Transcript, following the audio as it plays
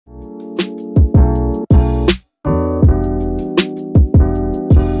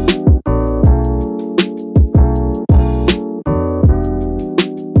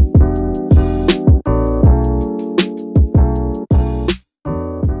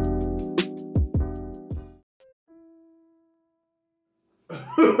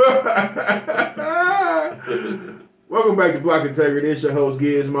Welcome back to Block Integrity. It's your host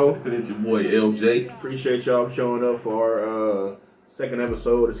Gizmo. It's your boy LJ. Appreciate y'all showing up for our second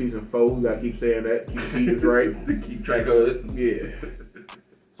episode of season 4. We gotta keep saying that. Keep the seasons right. To keep track of it. Yeah.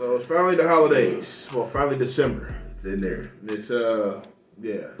 So it's finally the holidays. Well, finally December. It's in there. It's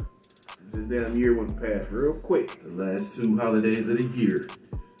yeah. This damn year went past real quick. The last 2 holidays of the year.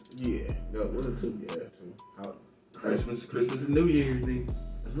 Yeah. No, what are 2? Yeah, 2. Christmas and New Year's Eve.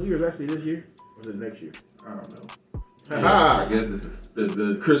 Is New Year's actually this year? Or is it next year? I don't know. Ha-ha. I guess it's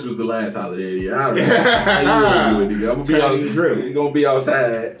the Christmas the last holiday of the year. I don't know. I'm gonna be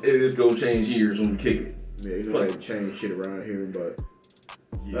outside and it's gonna change years when we kick it. Yeah, you know they change shit around here, but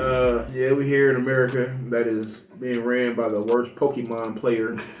yeah, we here in America that is being ran by the worst Pokemon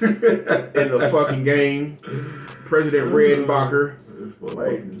player in the fucking game, President Redenbacher.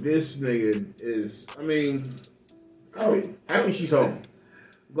 Like this nigga is. I mean, happy she's home.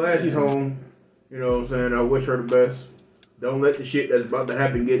 Glad she's home. You know what I'm saying? I wish her the best. Don't let the shit that's about to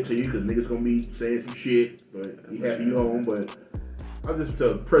happen get to you, because niggas gonna be saying some shit. But be happy you home. But I'm just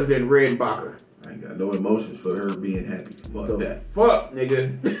President Redenbacher. I ain't got no emotions for her being happy. Fuck that. Fuck,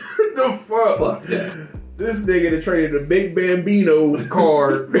 nigga. The fuck? Fuck that. This nigga that traded the Big Bambino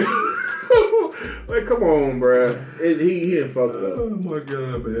card. Like, come on, bruh. He didn't fuck up. Oh my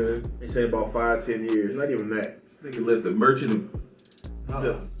god, man. They say about 5-10 years. Not even that. This nigga let the merchant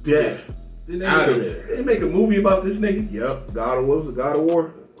of death. Didn't they make a movie about this nigga? Yep. God of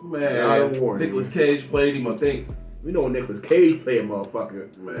War. Man. God of War. Nicolas Cage played him, I think. We know Nicolas Cage play a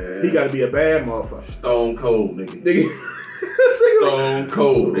motherfucker. Man. He gotta be a bad motherfucker. Stone cold, nigga. Stone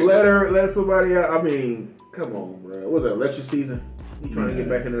cold, nigga. Let somebody out. I mean, come on, bro. What's that, election season? He trying to get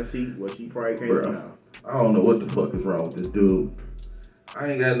back in her seat. Well, she probably can't now. I don't know what the fuck is wrong with this dude.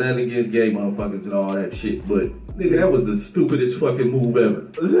 I ain't got nothing against gay motherfuckers and all that shit, but nigga, that was the stupidest fucking move ever.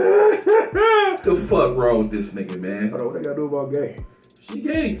 The fuck wrong with this nigga, man? Hold on, what they gotta do about gay? She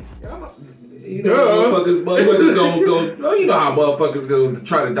gay. You know, motherfuckers gonna go. You know how motherfuckers go to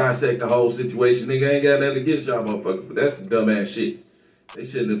try to dissect the whole situation. Nigga, I ain't got nothing against y'all motherfuckers, but that's some dumbass shit. They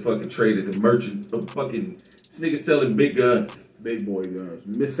shouldn't have fucking traded the merchant of fucking this nigga selling big guns. Big boy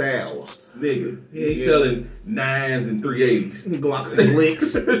guns. Missiles. Nigga. He ain't selling 9s and 380s. Glocks and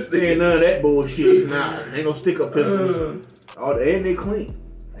Blicks. Ain't none of that bullshit. Nah. Ain't no stick-up pistols. And they clean.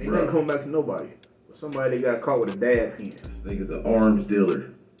 Ain't nothing coming back to nobody. But somebody that got caught with a dab pen. This nigga's an arms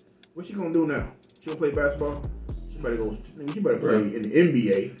dealer. What she gonna do now? She gonna play basketball? She better play in the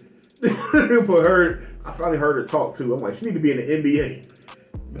NBA. I finally heard her talk too. I'm like, she need to be in the NBA.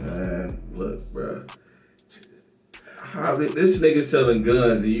 Man, look, bro. How this nigga selling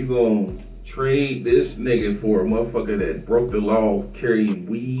guns and you gonna trade this nigga for a motherfucker that broke the law carrying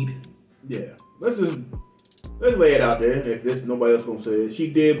weed? Yeah. Let's lay it out there. If there's nobody else gonna say it. She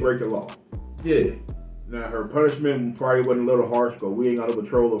did break the law. Yeah. Now her punishment probably wasn't a little harsh, but we ain't got no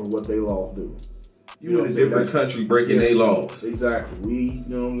control over what they laws do. You in a different country breaking their laws. Exactly. You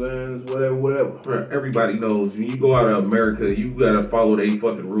know what I'm saying? Whatever. Right. Everybody knows when you go out of America, you gotta follow their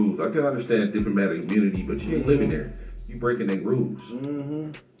fucking rules. I can understand diplomatic immunity, but you ain't living there. You breaking their rules.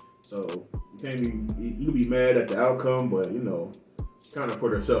 So you can't be. You can be mad at the outcome, but you know, she kind of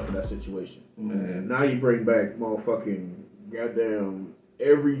put herself in that situation. Man. Now you bring back motherfucking goddamn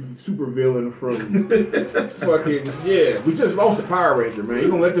every super villain from fucking We just lost the Power Ranger, man. You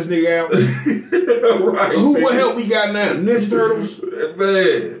gonna let this nigga out? Right. What help we got now? Ninja Turtles?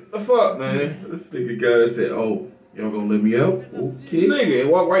 Man. The fuck, man? This nigga got us said, "Oh, y'all gonna let me out?" Okay. Nigga,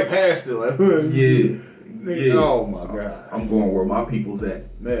 walk right past it like, yeah. Nigga, Yeah. Oh my god. I'm going where my people's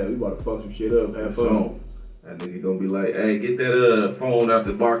at. Man, we about to fuck some shit up. Have fun. That nigga gonna be like, hey, get that phone out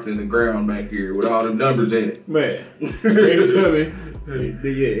the box in the ground back here with all them numbers in it. Man, bring it to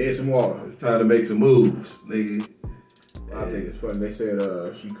me. Yeah, add some water. It's time to make some moves, nigga. I think it's funny. They said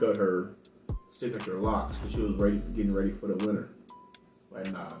she cut her signature locks because she was getting ready for the winter.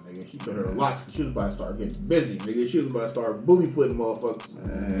 Like, nah, nigga. She cut her locks because she was about to start getting busy, nigga. She was about to start booty footing motherfuckers.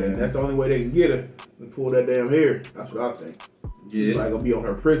 And that's the only way they can get her. And pull that damn hair. That's what I think. Yeah. She's like gonna be on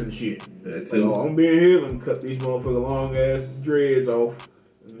her prison shit. That's like, I'm being here and cut these motherfucking long ass dreads off.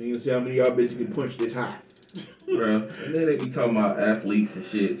 And you can see how many of y'all bitches can punch this high. Bro. And then they be talking about athletes and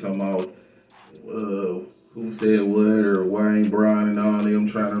shit, talking about who said what or why ain't Brian and all them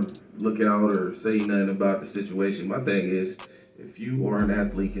trying to look out or say nothing about the situation. My thing is, if you are an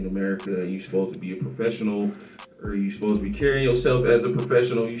athlete in America and you're supposed to be a professional or you're supposed to be carrying yourself as a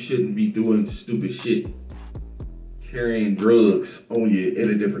professional, you shouldn't be doing stupid shit. Carrying drugs on you in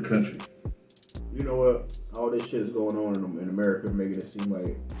a different country. You know what? All this shit is going on in America, making it seem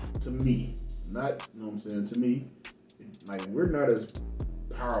like, to me, not, you know what I'm saying, to me, like, we're not as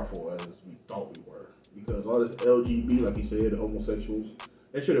powerful as we thought we were. Because all this LGBT, like you said, the homosexuals,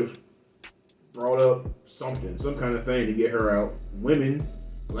 they should have brought up something, some kind of thing to get her out. Women,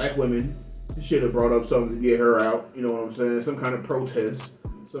 black women, they should have brought up something to get her out. You know what I'm saying? Some kind of protest,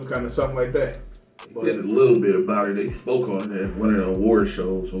 some kind of something like that. They did a little bit about it. They spoke on it at one of the award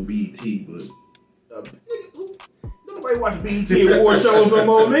shows on BET, but nobody watch BET award shows no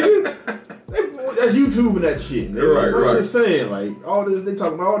more, nigga. That's YouTube and that shit. Nigga. Right. I'm just saying, like all this, they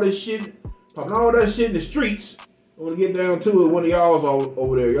talking about all this shit, popping all that shit in the streets. When we get down to it, one of y'all's all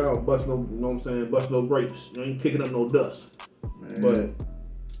over there, y'all bust no, you know what I'm saying, bust no grapes. You ain't picking up no dust. Man.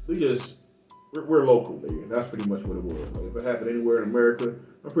 But we're local, nigga. That's pretty much what it was. Like, if it happened anywhere in America,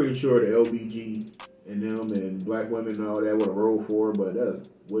 I'm pretty sure the LBG and them and black women and all that would have rolled for it, but that's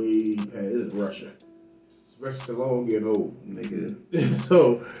way past. This is Russia. Sylvester Stallone getting old, nigga.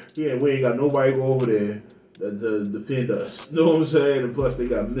 So, yeah, we ain't got nobody go over there to defend us. You know what I'm saying? And plus, they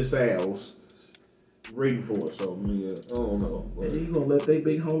got missiles waiting for us. So, nigga, I don't know. And you gonna let that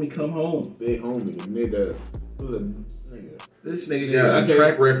big homie come home? Big homie, the nigga. This nigga got a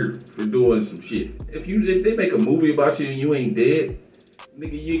track record for doing some shit. If they make a movie about you and you ain't dead,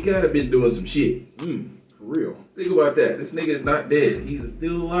 nigga, you gotta been doing some shit. For real. Think about that. This nigga is not dead. He's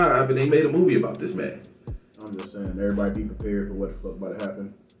still alive, and they made a movie about this man. I'm just saying, everybody be prepared for what the fuck about to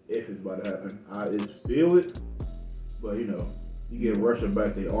happen. If it's about to happen. I just feel it, but you know, you get Russia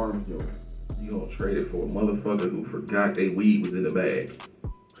back their arms, yo. You gonna trade it for a motherfucker who forgot they weed was in the bag?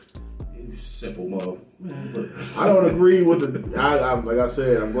 You simple motherfucker. I don't agree with the. Like I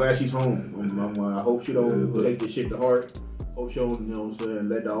said, I'm glad she's home. I hope she don't take this shit to heart. Hope she don't, you know what I'm saying,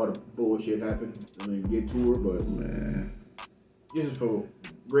 let all the bullshit happen. I mean, get to her, but man, this is for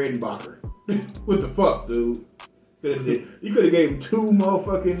Redenbacher. What the fuck, dude? You could have gave him 2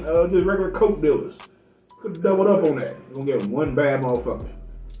 motherfucking just regular coke dealers. Could have doubled up on that. You gonna give him 1 bad motherfucker.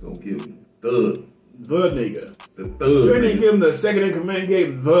 Gonna give him the nigga. The thug. You didn't give him the second in command. Gave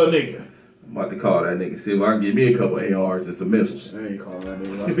him the nigga. I'm about to call that nigga. See if I can give me a couple ARs and some missiles. I ain't calling that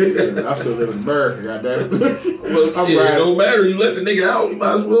nigga. I still live in America, goddamn. Well, shit, it don't matter. You let the nigga out, you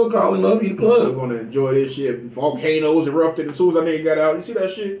might as well call him up. He the plug. I'm gonna enjoy this shit. Volcanoes erupted as soon as that nigga got out. You see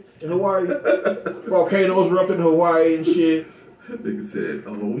that shit in Hawaii? Volcanoes erupted in Hawaii and shit. Nigga said,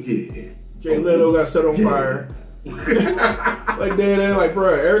 "Oh yeah." Jay Leno got set on fire. Like they're like,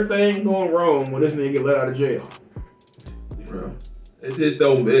 bro, everything going wrong when this nigga get let out of jail. Bro, it just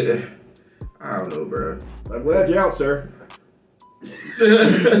don't. I don't know, bro. I'm glad you're out, sir. I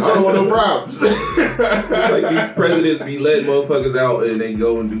don't want no problems. It's like these presidents be letting motherfuckers out and they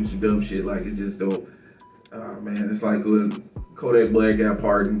go and do some dumb shit. Like it just don't. Oh man, it's like when Kodak Black got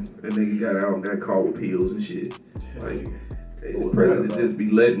pardoned and nigga got out and got caught with pills and shit. Like the president just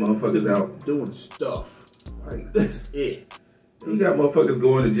be letting motherfuckers out doing stuff. Like that's it. You got motherfuckers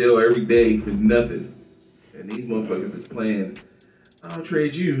going to jail every day for nothing, and these motherfuckers is playing. I'll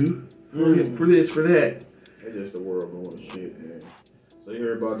trade you for this, for that. It's just the world going to shit, man. So you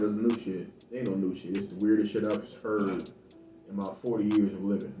hear about this new shit. Ain't no new shit. It's the weirdest shit I've heard in my 40 years of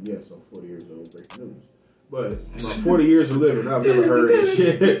living. Yes, I'm 40 years old, breaking news. But in my 40 years of living, I've never heard this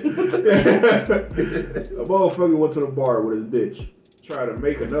shit. A motherfucker went to the bar with his bitch, tried to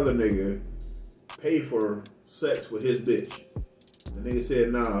make another nigga pay for sex with his bitch. The nigga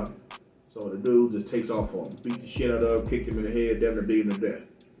said nah. So the dude just takes off on him, beat the shit out of him, kicked him in the head, damn near beat him to death.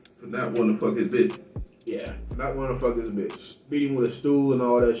 For not wanting to fuck his bitch. Yeah, not wanting to fuck his bitch. Beat him with a stool and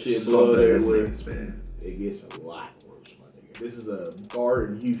all that shit, blood everywhere. Man. It gets a lot worse, my nigga. This is a bar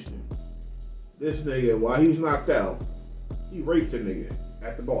in Houston. This nigga, while he was knocked out, he raped a nigga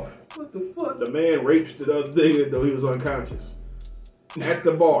at the bar. What the fuck? The man raped the other nigga though he was unconscious. At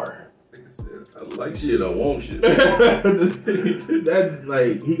the bar. I like shit, I want shit. That,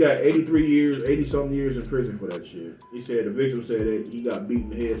 like, he got 83 years, 80-something years in prison for that shit. He said, the victim said that he got beat in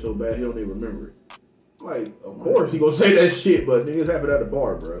the head so bad he don't even remember it. Like, of course he gonna say that shit, but niggas have it at the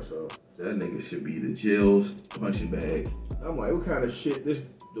bar, bro, so. That nigga should be the jail's punching bag. I'm like, what kind of shit, this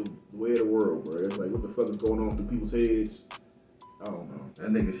the way of the world, bro. It's like, what the fuck is going on through people's heads? I don't know.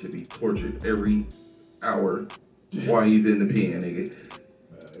 That nigga should be tortured every hour while he's in the pen, nigga.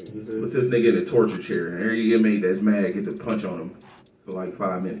 Put this nigga in a torture chair, and every inmate that's mad get to punch on him for like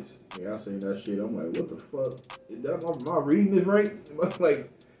 5 minutes. Yeah, I seen that shit. I'm like, what the fuck? Am I reading this right? Like,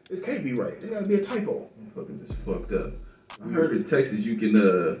 this can't be right. There gotta be a typo. Motherfuckers is fucked up. I heard in Texas you can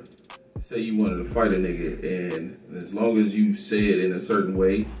say you wanted to fight a nigga, and as long as you say it in a certain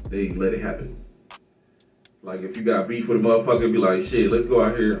way, they let it happen. Like, if you got beef with a motherfucker, be like, shit, let's go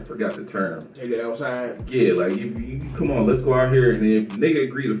out here. I forgot the term. Take it outside. Yeah, like, you come on, let's go out here. And if the nigga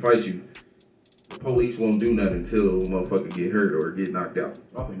agree to fight you, police won't do nothing until a motherfucker get hurt or get knocked out.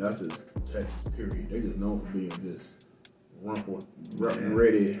 I think that's just Texas, period. They just known for being just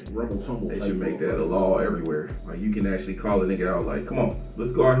ready, rumble tumble. They should make that a law everywhere. Like, you can actually call a nigga out like, come on,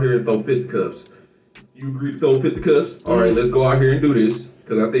 let's go out here and throw fisticuffs. You agree to throw fisticuffs? All right, let's go out here and do this.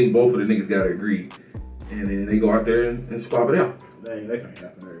 Because I think both of the niggas got to agree. And then they go out there and swap it out. That can't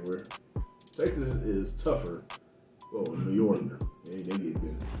happen everywhere. Texas is tougher. Well, New York, they get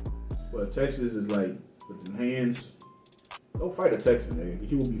busy. But Texas is like, with them hands, don't fight a Texan, nigga.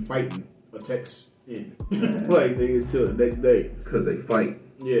 Because you will be fighting a Texan. Like, nigga, until the next day. Because they fight.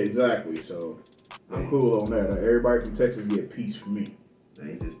 Yeah, exactly. So, I'm cool on that. Everybody from Texas get peace from me.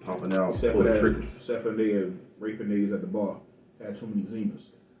 They ain't just popping out, except pulling triggers. Except for niggas raping niggas at the bar. Had too many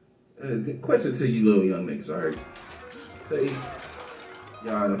Zimas. Question to you little young niggas, alright? Say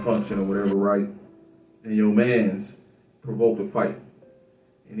y'all in a function or whatever, right? And your man's provoked a fight.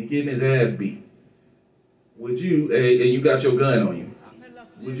 And he getting his ass beat. Would you, and you got your gun on you,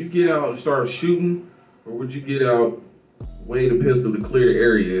 would you get out and start shooting? Or would you get out, wave the pistol to clear the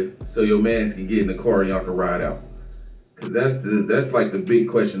area so your mans can get in the car and y'all can ride out? Cause that's like the big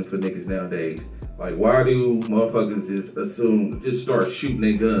question for niggas nowadays. Like, why do motherfuckers just start shooting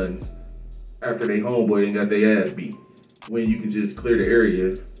their guns after they homeboy and got their ass beat? When you can just clear the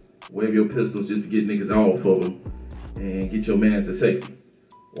area, wave your pistols just to get niggas off of them and get your mans to safety.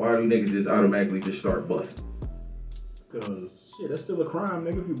 Why do niggas just automatically just start busting? Cause shit, that's still a crime,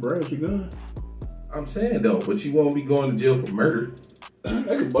 nigga, if you brandish your gun. I'm saying though, but you won't be going to jail for murder.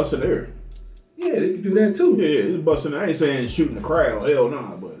 They can bust in there. Yeah, they can do that too. Yeah, just busting. I ain't saying shooting the crowd, hell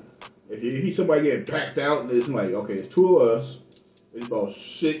nah, but if you see somebody getting packed out, and it's like, okay, it's two of us, it's about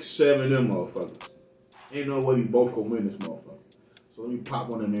 6, 7 of them motherfuckers. Ain't no way we both gonna win this motherfucker. So let me pop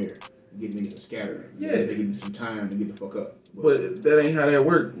one in there and get niggas to scatter. Yeah. They give me some time to get the fuck up. But that ain't how that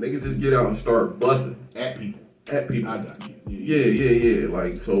work. Niggas just get out and start busting. At people. At people. I got you. Yeah.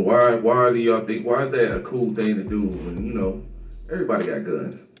 Like, so why do y'all think, why is that a cool thing to do when, you know, everybody got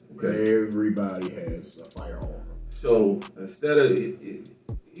guns? Okay. Everybody has a firearm. So instead of, you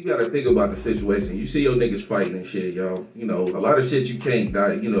gotta think about the situation. You see your niggas fighting and shit, y'all. You know, a lot of shit you can't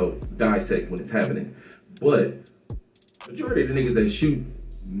dissect when it's happening. But majority of the niggas that shoot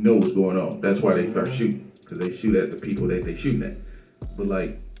know what's going on. That's why they start shooting. Because they shoot at the people that they shooting at. But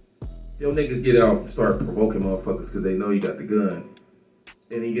like, your niggas get out and start provoking motherfuckers because they know you got the gun.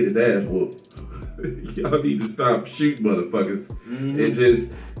 And he get his ass whooped. Y'all need to stop shooting motherfuckers. And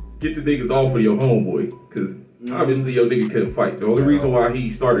just get the niggas off of your homeboy. Because obviously your nigga couldn't fight. The only reason why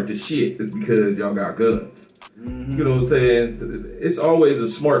he started to shit is because y'all got guns. You know what I'm saying? It's always a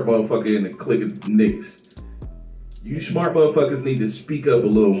smart motherfucker in the clique of niggas. You smart motherfuckers need to speak up a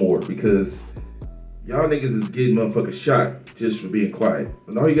little more because y'all niggas is getting motherfuckers shot just for being quiet.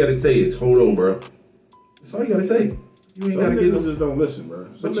 And all you gotta say is, hold on, bro. That's all you gotta say. You ain't gotta get no... just don't listen, bro.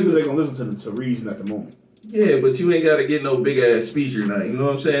 Some niggas ain't gonna listen to reason at the moment. Yeah, but you ain't gotta get no big ass speech or nothing. You know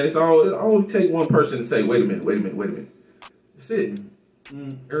what I'm saying? It always take one person to say, wait a minute. That's it.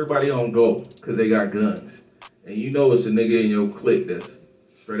 Everybody on go because they got guns. And you know it's a nigga in your clique that's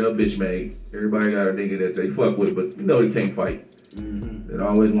straight up bitch made. Everybody got a nigga that they fuck with, but you know he can't fight. That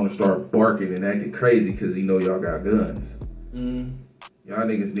always want to start barking and acting crazy because he know y'all got guns. Y'all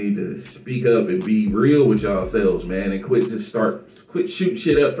niggas need to speak up and be real with y'allselves, man, and quit shooting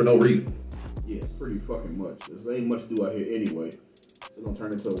shit up for no reason. Yeah, pretty fucking much. There ain't much to do out here anyway. It's gonna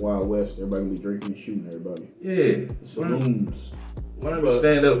turn into a Wild West. Everybody gonna be drinking and shooting everybody. Yeah. Saloons. Learn to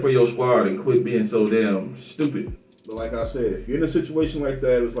stand up for your squad and quit being so damn stupid. But like I said, if you're in a situation like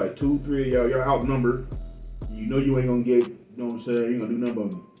that, it's like 2, 3 of y'all, you're outnumbered. You know you ain't gonna get, you know what I'm saying, you ain't gonna do nothing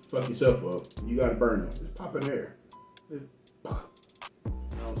but fuck yourself up. You gotta burn them. Just pop in there. Just pop. You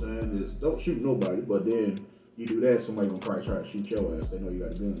know what I'm saying? Just don't shoot nobody, but then you do that, somebody gonna probably try to shoot your ass. They know you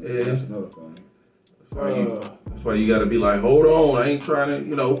got a gun. Yeah. That's another thing. That's why you gotta be like, hold on, I ain't trying to,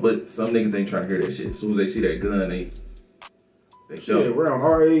 you know, but some niggas ain't trying to hear that shit. As soon as they see that gun, they show. Yeah, around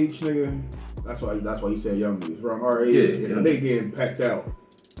our age, nigga. That's why you said young niggas. Around our age, if they getting packed out,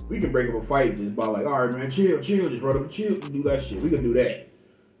 we can break up a fight just by like, all right, man, chill, just run up and chill, do that shit. We can do that.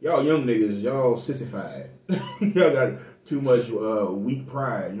 Y'all young niggas, y'all sissified. Y'all got too much weak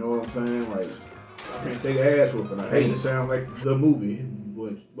pride. You know what I'm saying? Like, I can't take an ass whooping. I hate to sound like the movie,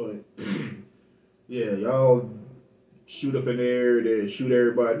 but yeah, y'all shoot up in there, then shoot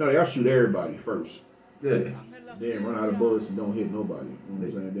everybody. No, y'all shoot everybody first. Yeah. Then run out of bullets and don't hit nobody. You know what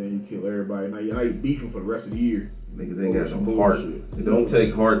I'm saying? Then you kill everybody. Now you beefing for the rest of the year. Niggas ain't got some heart. It don't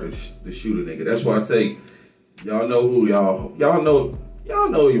take heart to shoot a nigga. That's why I say, y'all know who y'all know y'all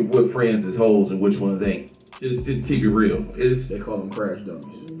know what friends is hoes and which ones ain't. Just keep it real. They call them crash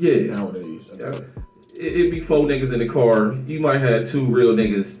dummies. Yeah. Nowadays. It be 4 niggas in the car. You might have 2 real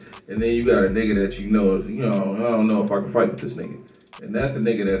niggas, and then you got a nigga that you know is, I don't know if I can fight with this nigga. And that's a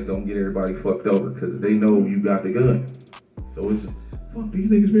nigga that's gonna get everybody fucked over because they know you got the gun. So it's just, fuck these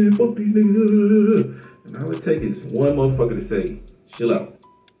niggas, man, fuck these niggas. And all it takes is one motherfucker to say, chill out.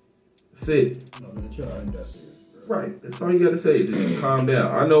 That's it. No, man, chill out. Ain't that serious, bro. Right. That's all you gotta say. Just calm down.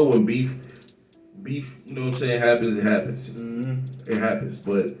 I know when beef, you know what I'm saying, happens, it happens. Mm-hmm. It happens.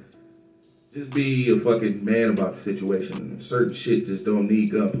 But just be a fucking man about the situation. Certain shit just don't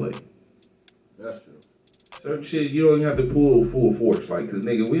need gunplay. That's true. Certain shit you don't have to pull full force. Like, cause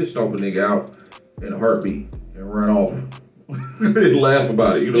nigga, we'll stomp a nigga out in a heartbeat and run off. And laugh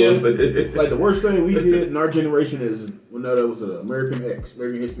about it, you know what I'm saying? Like the worst thing we did in our generation is when that was American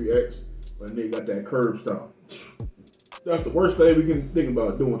History X, when a nigga got that curb stomp. That's the worst thing we can think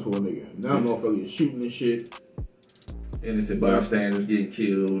about doing to a nigga. Now motherfuckers shooting and shit. Innocent bystanders getting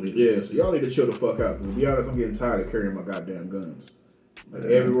killed. Yeah, so y'all need to chill the fuck out. To be honest, I'm getting tired of carrying my goddamn guns. Like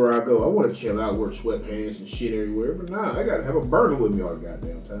everywhere I go, I want to chill out, wear sweatpants and shit everywhere. But nah, I gotta have a burner with me all the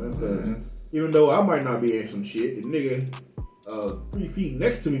goddamn time. Because even though I might not be in some shit, the nigga 3 feet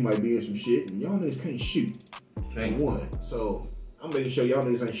next to me might be in some shit, and y'all niggas can't shoot. Can't. One. So I'm making sure y'all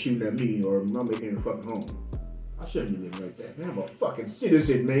niggas ain't shooting at me or I'm making it fucking home. I shouldn't be living like that, man. I'm a fucking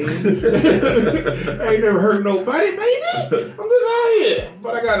citizen, man. I ain't never hurt nobody, baby. I'm just out here.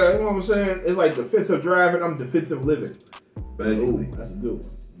 But I gotta, you know what I'm saying? It's like defensive driving, I'm defensive living. Basically. Ooh, that's a good one.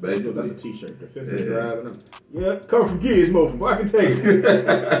 Basically. That's a t-shirt. Defensive driving. Yeah, come from Gizmo, but I can take it.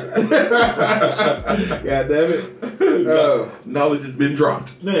 God damn it. Knowledge has been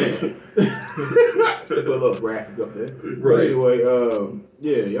dropped. Man. Put a little graphic up there. Right. But anyway,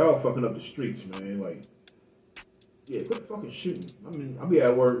 yeah, y'all fucking up the streets, man. Like, yeah, quit fucking shooting. I mean, I'll be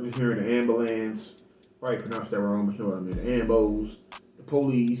at work just hearing the ambulance. Probably pronounced that wrong, but you know what I mean. The ambos, the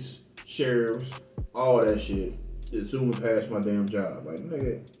police, sheriffs, all that shit. Just zooming past my damn job. Like,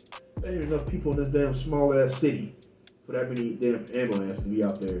 nigga, there ain't enough people in this damn small ass city for that many damn ambulances to be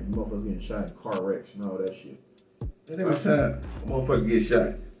out there. Motherfuckers getting shot in car wrecks and all that shit. And every time a motherfucker gets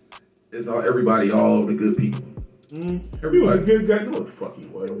shot, it's everybody all over the good people. He was a good guy. No, the fuck he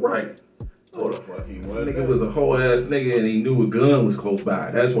was. Right. Oh, the fuck he was. Nigga was a whole ass nigga and he knew a gun was close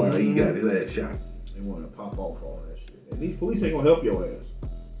by. That's why he got his ass shot. They wanted to pop off all that shit. And these police ain't gonna help your ass.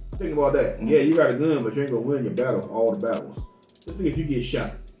 Think about that. Yeah, you got a gun, but you ain't gonna win your battle, all the battles. Just think if you get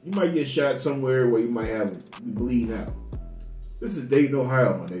shot. You might get shot somewhere where you might be bleeding out. This is Dayton,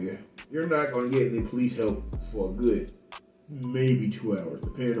 Ohio, my nigga. You're not gonna get any police help for a good maybe 2 hours,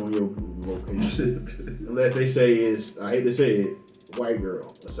 depending on your location. Unless they say it's, I hate to say it, a white girl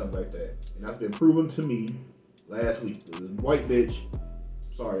or something like that. And that's been proven to me last week. This white bitch,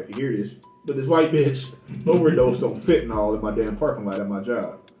 sorry if you hear this, but this white bitch overdosed on fentanyl in my damn parking lot at my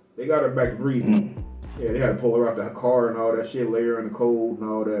job. They got her back to breathing. Yeah, they had to pull her out the car and all that shit, lay her in the cold and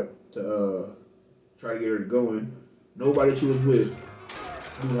all that to try to get her to go in. Nobody she was with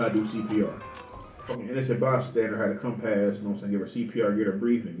knew how to do CPR. Fucking innocent bystander had to come past, you know what I'm saying, give her CPR, get her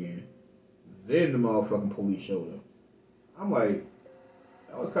breathing again. Then the motherfucking police showed up. I'm like,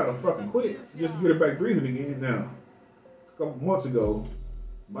 that was kind of fucking quick, just to get her back breathing again. Now, a couple months ago,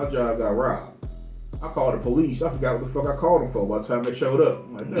 my job got robbed. I called the police. I forgot what the fuck I called them for by the time they showed up.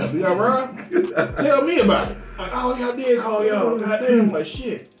 I'm like, damn, you got robbed? Tell me about it. Like, oh, y'all did call y'all. Goddamn, like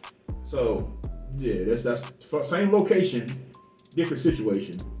shit. So, yeah, that's same location, different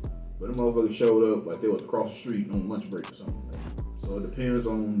situation. But the motherfuckers showed up like they was across the street on lunch break or something. Like. So it depends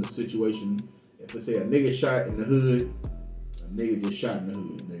on the situation. If they say a nigga shot in the hood, a nigga just shot in the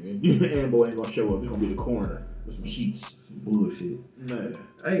hood, nigga. Ambo ain't gonna show up. It's gonna be the coroner with some sheets. Some bullshit. Man.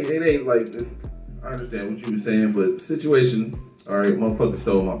 It ain't like this. I understand what you were saying, but the situation, alright, motherfucker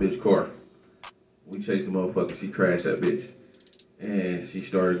stole my bitch car. We chased the motherfucker, she crashed that bitch. And she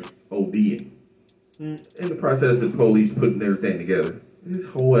started ODing. In the process of the police putting everything together, this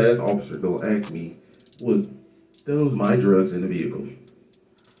whole ass officer gonna ask me, was those my drugs in the vehicle?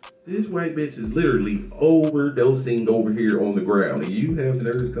 This white bitch is literally overdosing over here on the ground, and you have the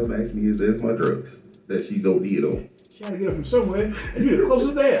nerves to come ask me, is that my drugs that she's OD'd on? She had to get up from somewhere, and you're the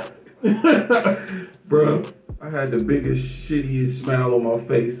closest there. Bro, I had the biggest, shittiest smile on my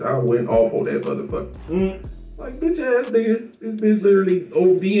face. I went off on that motherfucker. Like, bitch ass nigga, this bitch literally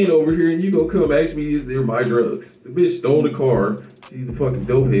ODing over here, and you gonna come ask me, is there my drugs? The bitch stole the car. She's the fucking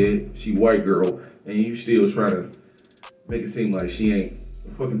dopehead. She white girl, and you still trying to make it seem like she ain't a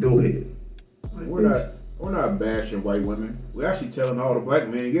fucking dopehead. Like, we're We're not bashing white women. We're actually telling all the black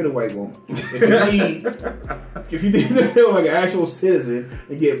men to get a white woman. If you need to feel like an actual citizen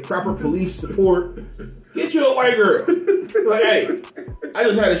and get proper police support, get you a white girl. Like, hey, I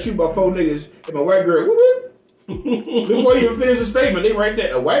just had to shoot my 4 niggas and my white girl. Whoop, whoop. Before you even finish the statement, they right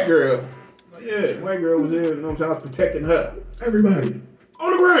there. A white girl. Like, yeah, white girl was there. You know what I'm saying? I was protecting her. Everybody.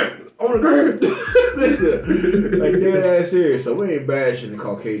 On the ground. On the ground. Like, dead ass serious. So we ain't bashing the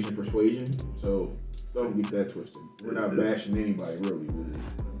Caucasian persuasion. So don't get that twisted. We're not bashing anybody, really.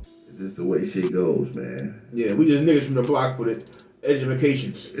 It's just the way shit goes, man. Yeah, we just niggas from the block with it.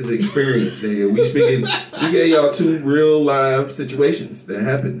 Educations. It's experience. We gave y'all 2 real live situations that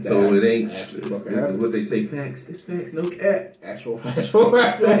happened. So it ain't it's what they say, facts. It's facts, no cap. Actual factual.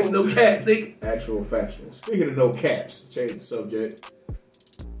 Facts, no cap, nigga. Actual factual. Speaking of no caps, change the subject.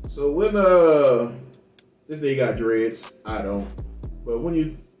 So when this nigga got dreads, I don't. But when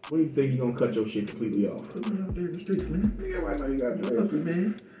you think you gonna cut your shit completely off? I'm out there in the streets, man. Nigga, I know you got dreads,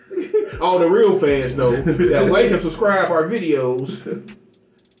 man. All the real fans know that like and subscribe our videos.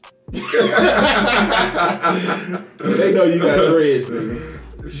 They know you got dreads,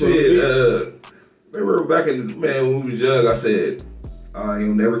 nigga. Shit, remember back when we was young, I said I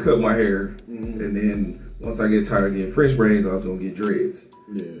ain't never cut my hair, and then once I get tired of getting French braids, I was gonna get dreads.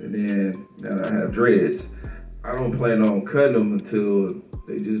 Yeah. And then now that I have dreads, I don't plan on cutting them until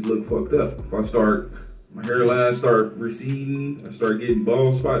they just look fucked up. If I start, my hairline start receding, I start getting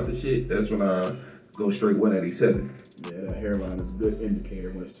bald spots and shit, that's when I go straight 187. Yeah, that hairline is a good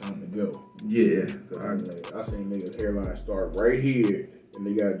indicator when it's time to go. Yeah. I seen niggas hairline start right here and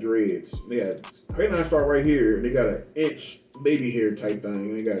they got dreads. They got hairline start right here and they got an inch baby hair type thing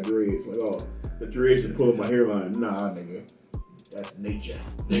and they got dreads. Like, oh, the dreads is pulling my hairline. Nah, nigga. That's nature.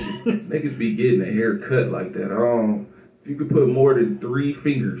 Niggas be getting a hair cut like that. If you could put more than 3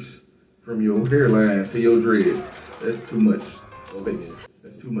 fingers from your hairline to your dread, that's too much space.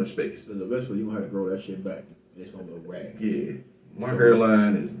 That's too much space. So eventually you gonna have to grow that shit back. It's gonna go rag. Yeah. My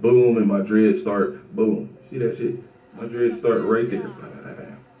hairline is boom and my dreads start boom. See that shit? My dreads start right there.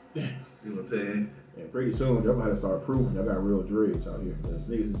 See what I'm saying? And pretty soon y'all gonna have to start proving y'all got real dreads out here. Because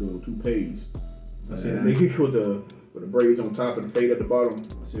niggas is doing toupees. I see a nigga with the braids on top and the fade at the bottom.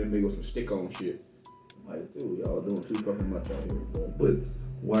 I see a nigga with some stick on shit. I'm like, dude, y'all doing too fucking much out here, bro. But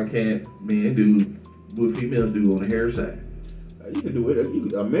why can't men do what females do on the hair side? You can do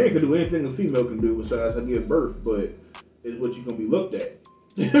it. A man can do anything a female can do besides give birth, but it's what you gonna be looked at.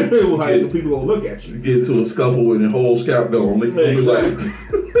 How people gonna look at you? You get into a scuffle and the whole scalp gone. They gonna be like,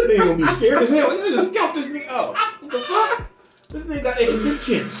 they gonna be scared as hell. Like, just scalp this nigga up. What the fuck? This nigga got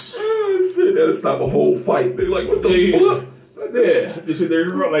extensions. Oh, shit, that'll stop a whole fight. They like, what the fuck? Yeah, they sit there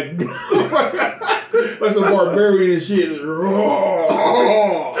like like some barbarian and shit.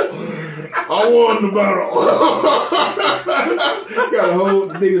 I won the battle. Got a whole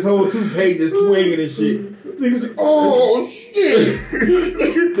niggas whole 2 pages swinging and shit. Niggas like, oh shit.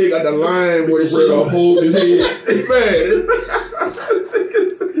 They got the line where the shit gonna hold his head. Man,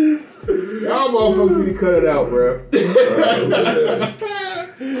 y'all motherfuckers need to cut it out, bro.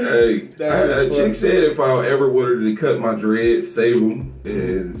 Hey, a chick said if I ever wanted to cut my dreads, save them,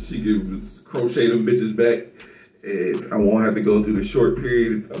 and she could crochet them bitches back, and I won't have to go through the short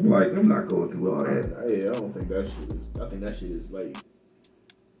period. I'm like, I'm not going through all that. Yeah, I don't think that shit is. I think that shit is like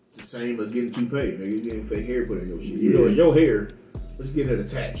the same as getting toupee. Nigga, you getting fake hair put in your shit. Yeah. You know, it's your hair. Let's get it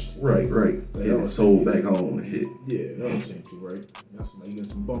attached. Right. Yeah, sold back home and shit. Yeah, that don't seem too right. That's like you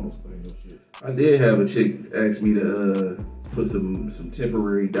get some bundles put in your shit. I did have a chick ask me to put some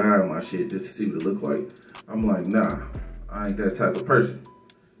temporary dye on my shit just to see what it looked like. I'm like, nah, I ain't that type of person.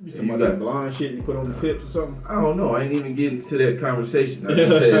 You talking about that blonde shit you put on the tips or something? I don't know. I ain't even getting to that conversation. I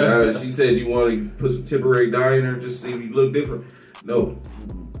just said, she said, you want to put some temporary dye in there just to see if you look different? No.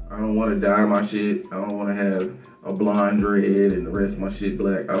 I don't want to dye my shit. I don't want to have a blonde dread and the rest of my shit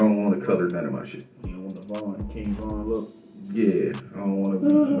black. I don't want to color none of my shit. You don't want the Vaughn, King Vaughn look? Yeah. I don't want to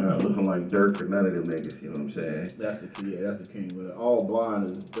be looking like Dirk or none of them niggas. You know what I'm saying? That's the key. Yeah, that's the king. But all blonde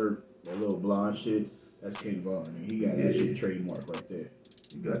is Dirk. That little blonde shit. That's King Vaughn. And he got that shit trademark right there.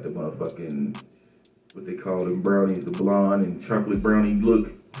 You got the motherfucking, what they call them brownies, the blonde and chocolate brownie look.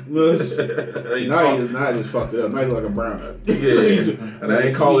 Now you just fucked it up. Now you like a brownie. Yeah. And I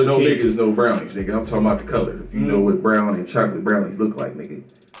ain't calling no niggas no brownies, nigga. I'm talking about the color. If you know what brown and chocolate brownies look like, nigga,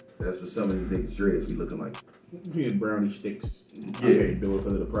 that's what some of these niggas' dreads be looking like. Getting brownie sticks. Yeah. I can't do it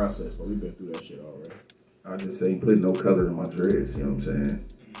because of the process, but we've been through that shit already. I just ain't putting no color in my dreads, you know what I'm saying?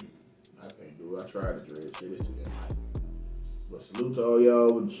 I can't do it. I tried the dread shit. It's too damn hot. But salute to all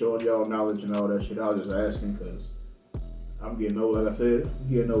y'all with showing y'all knowledge and all that shit. I was just asking because I'm getting older, like I said. I'm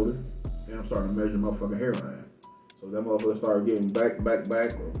getting older. and I'm starting to measure my fucking hairline. So that motherfucker started getting back,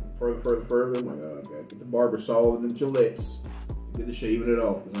 or further. I'm like, oh, I gotta get the barber saw and them Gillettes. Get the shaving it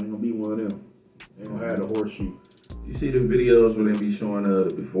off, because I ain't gonna be one of them. They don't have the horseshoe. You see the videos where they be showing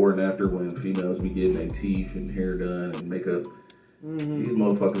the before and after when females be getting their teeth and hair done and makeup. These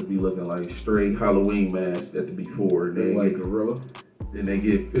motherfuckers be looking like straight Halloween masks at the before. They like gorilla. Then they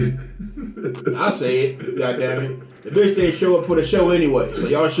get. I say it, goddammit. The bitch didn't show up for the show anyway, so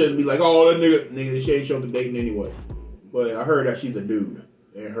y'all shouldn't be like, oh, that nigga, she ain't showed the dating anyway. But I heard that she's a dude,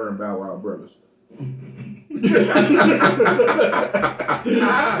 and her and Bow Wow brothers.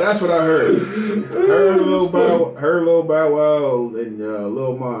 That's what I heard. Her little Bow Wow, and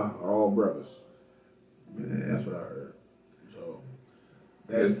Lil Ma are all brothers. Man. That's what I heard. So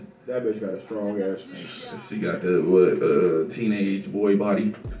that bitch got a strong ass face. She got the teenage boy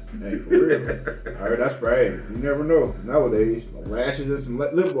body. Hey, for real. I heard that's right. You never know nowadays. Lashes and some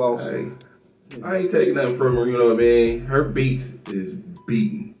lip gloss. Hey, I ain't taking nothing from her. You know what I mean? Her beats is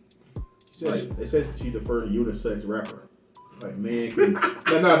beating. They said she's the first unisex rapper. Like men can,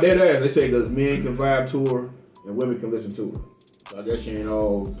 dead ass. They say because men can vibe to her and women can listen to her. So I guess she ain't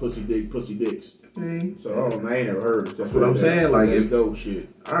all pussy dicks. So I ain't never heard it. That's what I'm saying. Like if dope shit,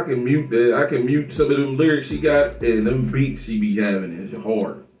 I can mute some of them lyrics she got and them beats she be having is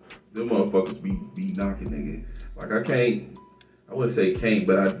hard. Them motherfuckers be knocking, nigga. Like I wouldn't say can't,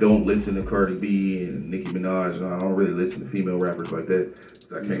 but I don't listen to Cardi B and Nicki Minaj, and I don't really listen to female rappers like that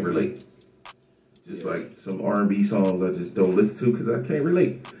because I can't relate. Just like some R&B songs I just don't listen to because I can't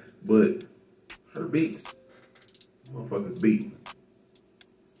relate. But her beats, motherfuckers beat.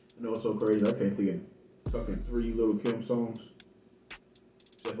 You know what's so crazy? I can't think of fucking 3 Lil' Kim songs.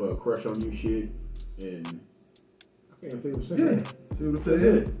 Except for a Crush on You shit. And I can't think of a single. Yeah, see what I'm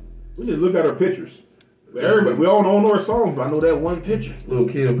saying? We just look at her pictures. Everybody, we all know her songs, but I know that one picture. Lil'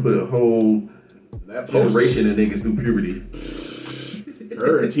 Kim put a whole generation of niggas through puberty.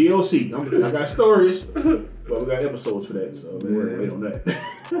 Her and TLC. I got stories, but we got episodes for that, so we'll wait on that.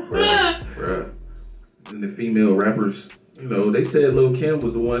 Bruh. And the female rappers, you know, they said Lil' Kim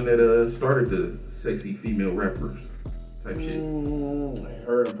was the one that started the sexy female rappers type shit.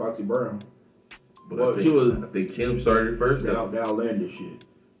 Her and Foxy Brown. But I think Kim started first. The outlandish shit.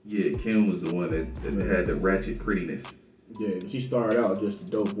 Yeah, Kim was the one that had the ratchet prettiness. Yeah, she started out just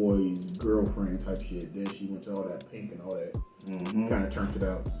a dope boy girlfriend type shit. Then she went to all that pink and all that. Kind of turned it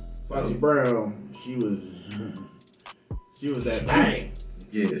out. Foxy Brown, she was that bang.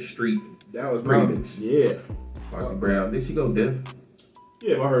 Yeah, street. That was prettiness. Yeah. Foxy Brown. Did she go deaf?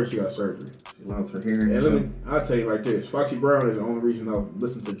 Yeah, but I heard she got surgery. She lost her hearing. I'll tell you like this. Foxy Brown is the only reason I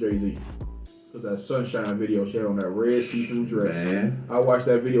listen to Jay-Z. Because that Sunshine video she had on that red see-through dress. Man. I watched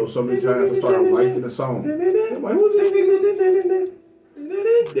that video so many times I started liking the song. I'm like, who's this?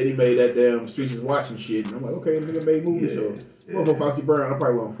 Then he made that damn Streets is Watching shit. And I'm like, okay, nigga made movies. So, for Foxy Brown, I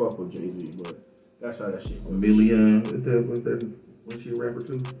probably won't fuck with Jay-Z, but that's how that shit goes. Amelia, was she a rapper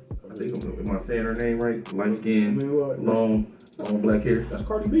too? I think, am I saying her name right? Light skin, long black hair. That's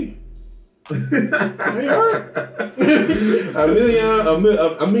Cardi B.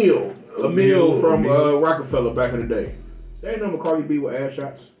 Emile from Rockefeller back in the day. They ain't know Cardi B with ass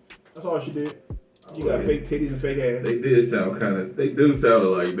shots. That's all she did. She got fake titties and fake ass. They do sound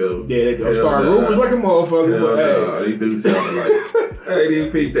alike though. Yeah, they do. Start rumors like a motherfucker. But hey, they do sound alike. I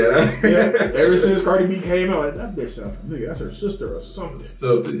didn't peep that. Yeah, ever since Cardi B came out, like, that bitch sounds familiar. That's her sister or something.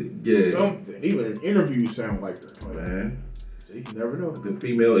 Something. Even in interviews sound like her. Like, man. So you can never know. The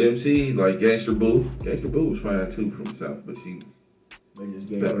female MCs like Gangsta Boo. Gangsta Boo was fine too from the South, but they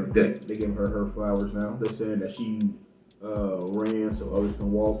gave her flowers now. They're saying that she ran so others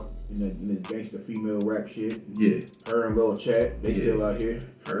can walk in the gangsta female rap shit. Yeah. Her and Lil Chat, they still out here.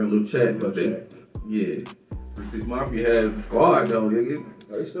 Her and Lil Chat. Yeah. Six Mafia had a squad though. They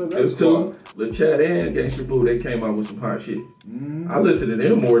still got a squad. Lil Chat and Gangsta Boo, they came out with some hot shit. I listen to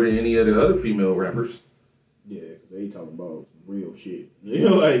them more than any of the other female rappers. Yeah, because they talking about real shit. You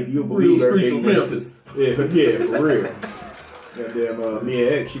know, like, you believe everything. Real Memphis. Yeah, for real. Goddamn,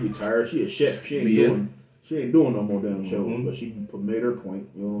 Mia X, she retired. She a chef. She ain't doing no more damn shows, but she made her point.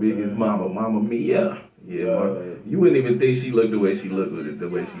 You know Biggest Mama Mia. Yeah, you wouldn't even think she looked the way she looked with it, the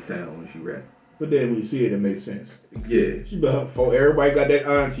way she sounded when she rapped. But then when you see it, it makes sense. Yeah. She before everybody got that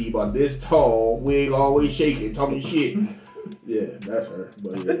auntie about this tall, wig always shaking, talking shit. Yeah, that's her.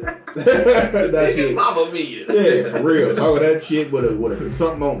 But yeah, that's it. Mama Mia. Yeah, for real. Talking that shit with a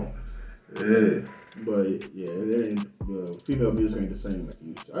something on her. Yeah. But yeah, the female music ain't the same like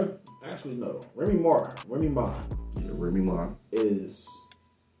you. I actually know Remy Ma. Yeah, Remy Ma is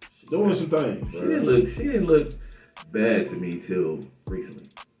doing some things. She didn't look bad to me till recently.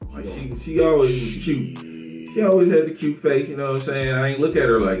 Like she always was cute. She always had the cute face, you know what I'm saying? I ain't look at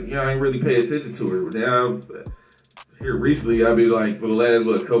her like, I ain't really pay attention to her. But now, here recently, I be like, for the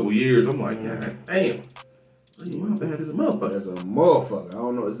last, couple years, I'm like, God damn. My bad as a motherfucker. As a motherfucker. I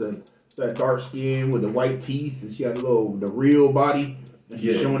don't know, it's that dark skin with the white teeth, and she got the real body. And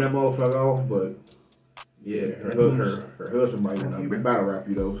she's showing that motherfucker off, but yeah, her husband might not battle rap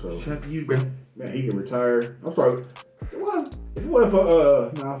you though, so. Shout out to you, bro. Man, he can retire. I'm sorry. If it wasn't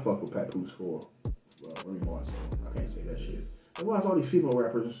for, I fuck with Papoose for. Remy Ma, so I can't say that shit. And why is all these female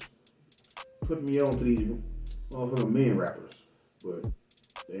rappers putting me on to these motherfucking men rappers? But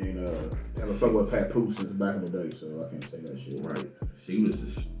they ain't haven't fucked with Papoose since back in the day, so I can't say that shit. Right.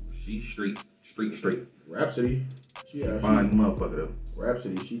 She's street. Rhapsody. She fine motherfucker though.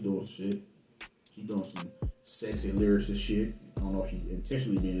 Rhapsody, she doing shit. She doing some sexy lyricist shit. I don't know if she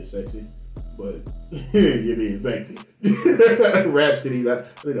intentionally being sexy, but you're being sexy. Rhapsody, I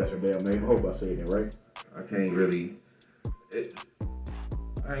think that's her damn name. I hope I say it right. I ain't really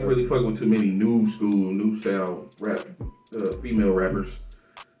fucking with too many new style rap, female rappers.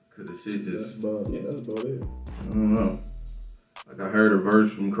 Cause the shit just... That's about it. I don't know. Like I heard a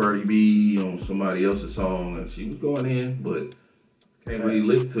verse from Cardi B on somebody else's song and she was going in, but can't really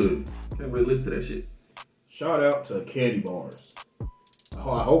listen to that shit. Shout out to Candy Bars.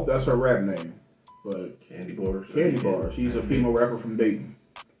 Oh, I hope that's her rap name. But Candy Bars. She's a female rapper from Dayton.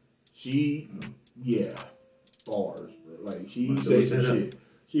 Bars. Like she says some shit.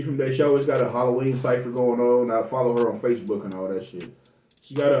 She from Dayton. She always got a Halloween cipher going on. I follow her on Facebook and all that shit.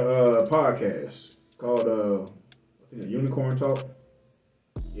 She got a podcast called I think Unicorn Talk.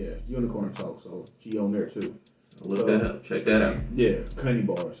 Yeah, Unicorn Talk. So she on there too. Look that up. Check that out. Yeah, Candy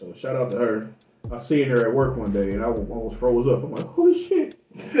Bar. So shout out to her. I seen her at work one day and I almost froze up. I'm like, holy shit.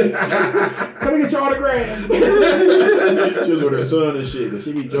 Come get your autograph. She was with her son and shit. But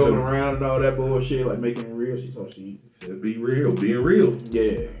she be joking around and all that bullshit, like making it real. She told she said be real, being real.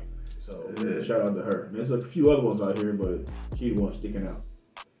 Yeah. So shout out to her. There's a few other ones out here, but she the one sticking out.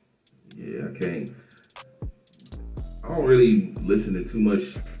 Yeah, I don't really listen to too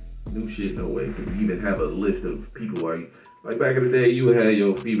much new shit no way. Cause you even have a list of people like back in the day, you had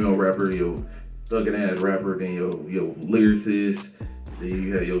your female rapper, your thuggin' ass rapper, then your lyricist, then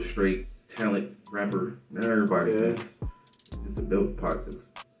you had your straight talent rapper. Now everybody just a dope pocket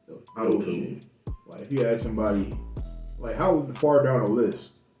auto-tune. Like if you had somebody, like how far down the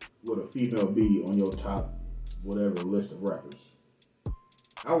list would a female be on your top whatever list of rappers?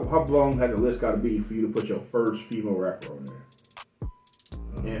 How long has the list got to be for you to put your first female rapper on there?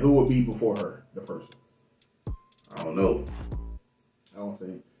 And who would be before her, the person? I don't know. I don't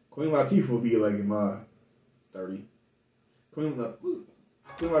think. Queen Latifah would be like in my 30. Queen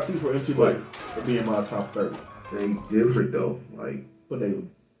Latifah or MC Lyte would be in my top 30. They different though. Like, but they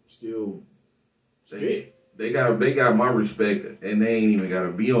still spit. They got my respect and they ain't even got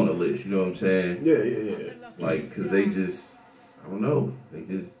to be on the list. You know what I'm saying? Yeah. Like, cause they just, I don't know.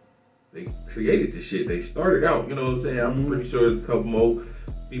 They created the shit. They started out, you know what I'm saying? I'm pretty sure there's a couple more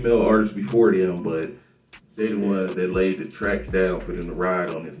female artists before them, but they the ones that laid the tracks down for them to ride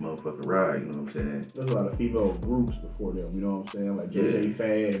on this motherfucking ride, you know what I'm saying? There's a lot of female groups before them, you know what I'm saying? Like JJ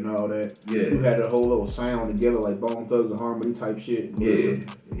Fad and all that. Yeah. Who had the whole little sound together like Bone Thugs and Harmony type shit. Yeah.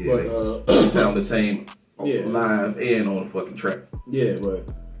 But they sound the same live and on the fucking track. Yeah,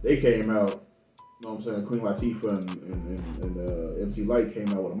 but they came out, you know what I'm saying? Queen Latifah and MC Lyte came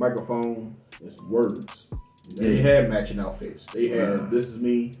out with a microphone and some words. They had matching outfits. They had, this is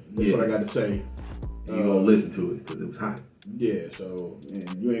me, this is what I got to say. And you gonna listen to it because it was hot. Yeah, so,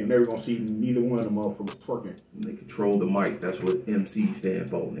 and you ain't never gonna see neither one of them motherfuckers twerking. And they control the mic. That's what MC stand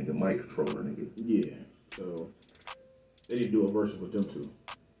for, nigga. Mic controller, nigga. Yeah, so they need to do a versus with them two.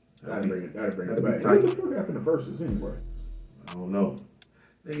 Gotta bring it back. Tight. What the fuck happened to versus anyway? I don't know.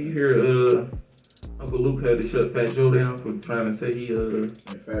 Nigga, you hear Uncle Luke had to shut Fat Joe down for trying to say he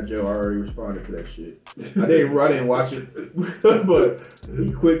And Fat Joe already responded to that shit. I didn't watch it, but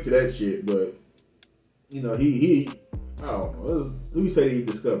he quick to that shit. But you know, he I don't know. Who you say he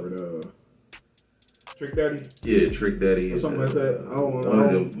discovered? Trick Daddy? Yeah, Trick Daddy. Or something like that. I don't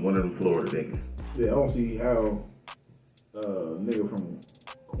know. One of them Florida niggas. Yeah, I don't see how nigga from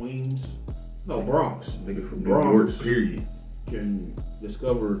Bronx. Nigga from Bronx New York, period. Can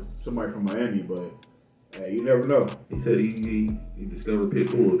discover somebody from Miami, but hey, you never know. He said he discovered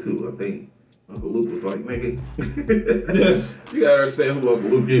Pitbull too. I think Uncle Luke was like, nigga, you gotta understand who Uncle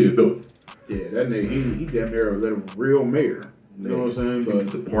Luke is though. Yeah, that nigga, he damn near a real mayor. You know what I'm saying? But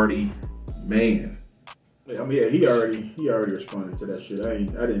he's the party man. I mean, yeah, he already responded to that shit. I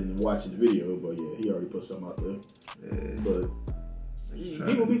didn't watch his video, but yeah, he already put something out there. Yeah. But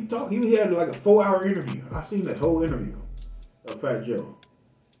People be talking. He had like a 4-hour interview. I seen that whole interview of Fat Joe.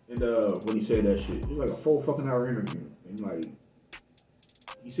 And when he said that shit, it was like a 4 fucking hour interview. And like,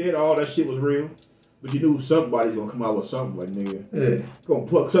 he said all that shit was real, but you knew somebody's gonna come out with something like, nigga, gonna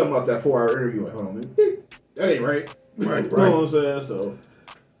pluck something out that 4-hour interview. Like, hold on, man, that ain't right. Right. You know what I'm saying? So,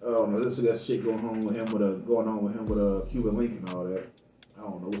 I don't know. This is that shit going on with him with Cuban Link and all that. I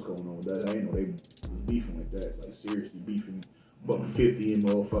don't know what's going on with that. I ain't know they was beefing like that, like seriously beefing. $150 and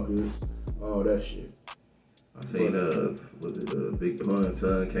motherfuckers, all that shit. I seen Big Pun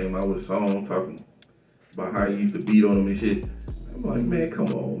son came out with a song talking about how he used to beat on him and shit. I'm like, man, come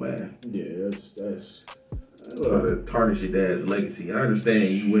on, man. Yeah, that's trying to tarnish your dad's legacy. I understand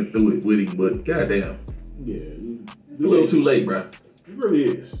you went through it with him, but goddamn. Yeah. It's a little too late, bro. It really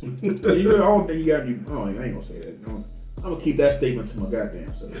is. I don't think you got to I ain't gonna say that. No. I'm gonna keep that statement to my goddamn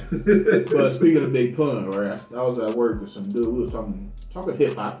self. But speaking of Big Pun, right? I was at work with some dude. We was talking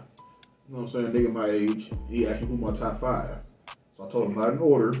hip hop. You know what I'm saying? Nigga my age. He asked me who my top 5. So I told him not in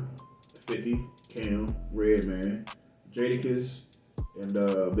order: 50, Cam, Redman, Jadakiss,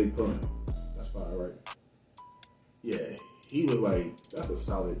 and Big Pun. That's 5, right? Yeah. He was like, that's a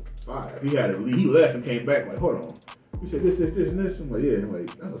solid 5. He left and came back like, hold on. He said this, and this. I'm like, yeah. I'm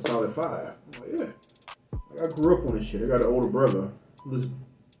like, that's a solid 5. I'm like, yeah. I grew up on this shit. I got an older brother.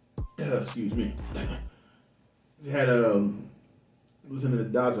 Excuse me. He had listening to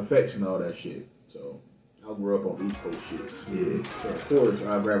Dodge Effects and all that shit. So I grew up on East Coast shit. Yeah. So of course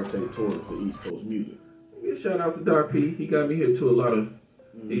I gravitate towards the East Coast music. Shout out to Doc P. He got me hip to a lot of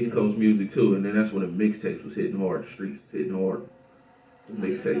East Coast music too. And then that's when the mixtapes was hitting hard. The streets was hitting hard. The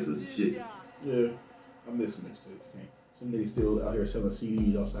mixtapes was the shit. Yeah. I miss mixtapes. Some niggas still out here selling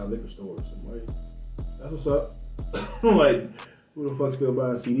CDs outside liquor stores. I'm like, that's what's up. I'm like, who the fuck still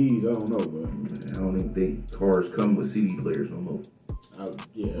buying CDs? I don't know, but I don't even think cars come with CD players no more.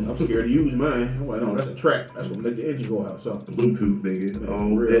 I'm scared to use mine. I'm like, no, that's a track. That's gonna make the engine go out. Something. Bluetooth, nigga.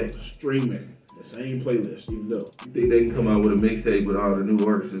 All that streaming. The same playlist, even though. You think they can come out with a mixtape with all the new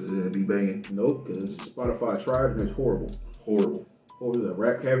artists and be banging? Nope, because Spotify tried and it's horrible. Horrible. What was that?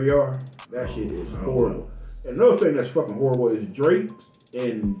 Rap Caviar? That shit is horrible. And another thing that's fucking horrible is Drake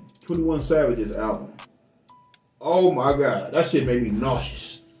and 21 Savage's album. Oh my god, that shit made me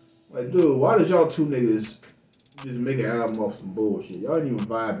nauseous. Like, dude, why did y'all two niggas just make an album off some bullshit? Y'all ain't even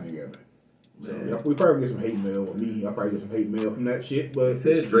vibing together. So, we probably get some hate mail, or me, I'll probably get some hate mail from that shit, but... It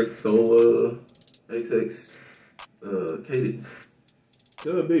said Drake stole XX Cadence.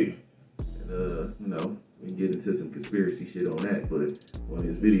 Could be. And, you know, we can get into some conspiracy shit on that, but one of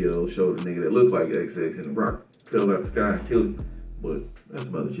his videos showed a nigga that looked like XX and the rock fell out the sky and killed him. But that's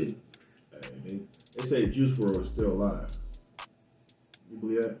some other shit. They say Juice WRLD is still alive. You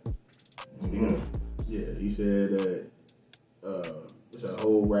believe that? Yeah, he said that it's a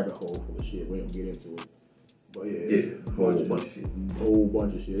whole rabbit hole full of shit. We don't get into it. But yeah, whole bunch of shit. Whole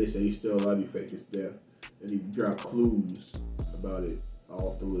bunch of shit. They say he's still alive. He faked his death, and he dropped clues about it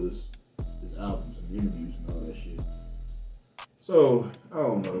all through his albums and interviews and all that shit. So I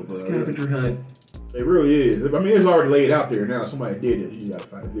don't know, bro. Scavenger hunt. It really is. I mean, it's already laid out there now. Somebody did it. You gotta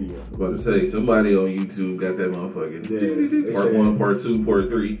find a video. I was about to say, somebody on YouTube got that motherfucking part 1, part 2, part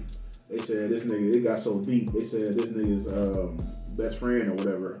 3. They said this nigga, it got so deep. They said this nigga's best friend or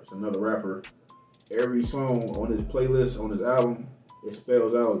whatever, it's another rapper. Every song on his playlist, on his album, it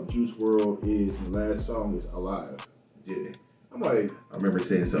spells out Juice WRLD is, the last song is Alive. Yeah. I'm like, I remember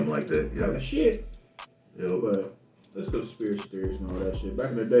seeing something like that. Yeah. Shit. Yep. But let's go conspiracy theories and all that shit.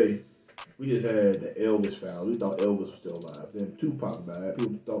 Back in the day, we just had the Elvis files. We thought Elvis was still alive. Then Tupac died.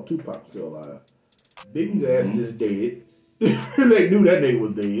 People thought Tupac was still alive. Biggie's ass just dead. They knew that nigga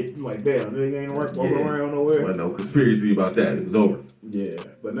was dead. Like, damn, nigga ain't walking around nowhere. Wasn't no conspiracy about that. It was over. Yeah,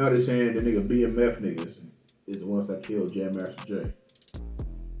 but now they're saying the nigga BMF niggas is the ones that killed Jam Master Jay.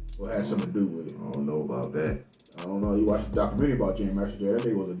 What had something to do with it? I don't know about that. I don't know. You watched the documentary about Jam Master Jay. That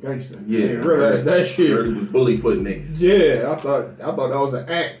nigga was a gangster. Yeah, I didn't realize that shit. He was bully foot niggas. Yeah, I thought that was an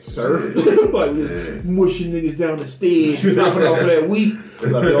act, sir. Like mushing niggas down the stairs, dropping off of that weed.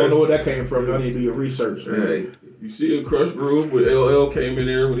 Like, you don't know where that came from. I need to do your research. Hey, you see a Crush Groove where LL came in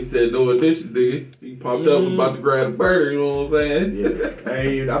there when he said no additions, nigga. He popped up was about to grab the burner, you know what I'm saying?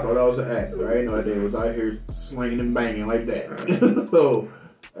 Yeah, I thought that was an act. I didn't know that they was out here slinging and banging like that. So,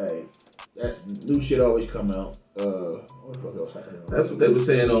 hey, that's new shit always come out. What the fuck else happened? That's what they were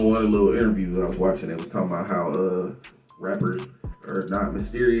saying on one of the little interviews I was watching. They was talking about how rappers are not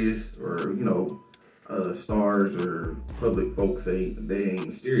mysterious, or you know, stars or public folks say they ain't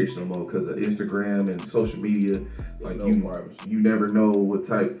mysterious no more because of Instagram and social media. Like you never know what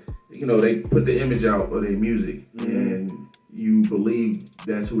type. You know, they put the image out of their music, and and you believe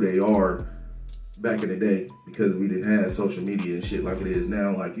that's who they are back in the day because we didn't have social media and shit like it is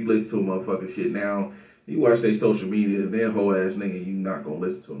now. Like, you listen to a motherfucking shit now, you watch their social media, they're whole ass nigga, you not gonna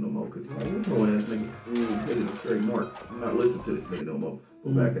listen to them no more because you're like, this whole ass nigga, that is a straight mark. I'm not listening to this nigga no more.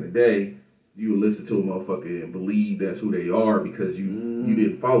 But back in the day, you would listen to a motherfucker and believe that's who they are because you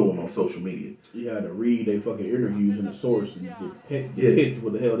didn't follow them on social media. You had to read their fucking interviews and the source and get picked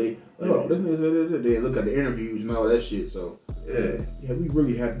what the hell they. Oh, this nigga, they look at the interviews and all that shit. So yeah, we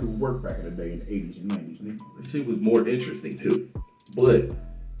really had to do work back in the day in the 80s and 90s. Nigga. That shit was more interesting too, but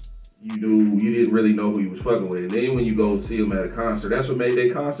you didn't really know who you was fucking with. And then when you go see them at a concert, that's what made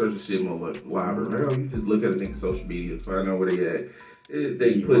their concerts and shit more liver. Right? You just look at a nigga's social media, find out where they at.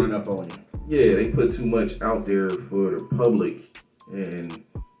 They put run up on you. Yeah, they put too much out there for the public, and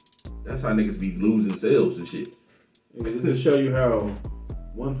that's how niggas be losing sales and shit. Just to show you how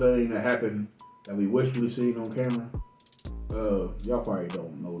one thing that happened that we wish we seen on camera, y'all probably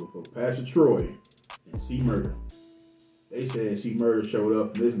don't know, but Pastor Troy and C Murder. They said C Murder showed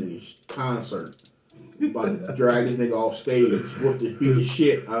up in this nigga's concert. About to drag this nigga off stage, beat the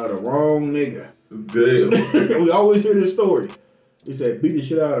shit out of the wrong nigga. Damn. We always hear this story. He said beat the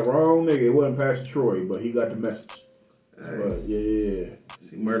shit out of the wrong nigga. It wasn't Pastor Troy, but he got the message. Hey. But yeah.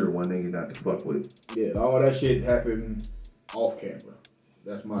 See, murder one nigga not to fuck with. Yeah, all that shit happened off camera.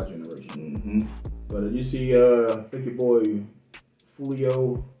 That's my generation. But you see, I think your boy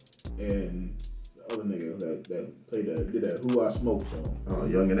Fulio and the other nigga that did that Who I Smoke song. Oh,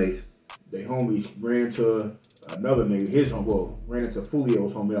 Young and Ace. They homies ran into another nigga, ran into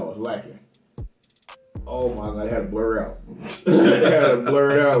Fulio's homie that was lacking. Oh my God, they had to blur out. They had to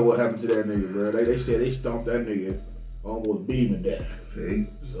blur out what happened to that nigga, bro. They said they stomped that nigga, almost beat him to death. See?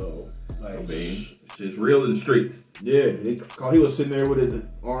 So, like, I mean, shit's real in the streets. Yeah, he was sitting there with his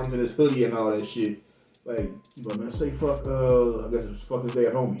arms in his hoodie and all that shit. Like, but man, say fuck, I guess it's fuck his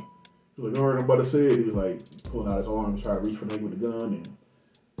dad homie. He was like, alright, I'm about to say it. He was like pulling out his arms, trying to reach for the nigga with the gun, and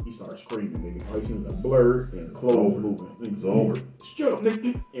he started screaming, nigga. All he seen was a blur and clothes moving. It was over. Shut up,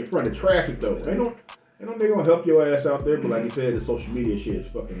 nigga. In front of traffic, though. Ain't no nigga gonna help your ass out there, but like you said, the social media shit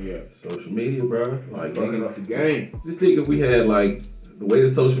is fucking you up. Social media, bro. Like, fucking up the game. Just think if we had, like, the way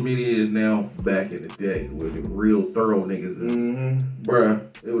the social media is now back in the day, where the real thorough niggas is, bruh,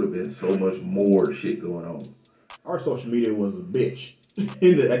 it would have been so much more shit going on. Our social media was a bitch in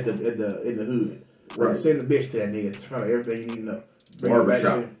the hood. Right. Send the bitch to that nigga to find out everything you need to know.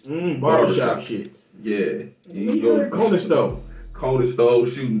 Barbershop shit. Yeah. You go corner stove. Corner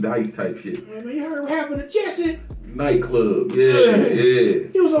stove, shooting dice type shit. Man, you heard what happened to Jesse? Nightclub, yeah.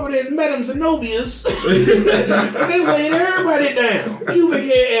 He was over there at Madame Zenobia's. They laid everybody down. Cuban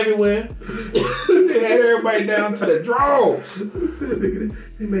hair everywhere. They had everybody down to the drawers.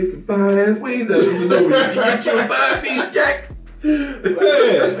 They made some fine-ass wings out of Zenobia. You got your 5-piece jack. Man,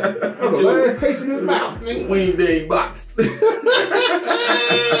 that was the last taste in his mouth, nigga. Wing dang box.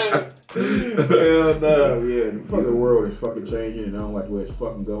 Hell no, yeah. The fucking world is fucking changing, and I don't like the way it's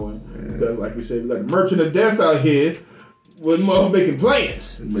fucking going. Because, like we said, we got the merchant of death out here with mother making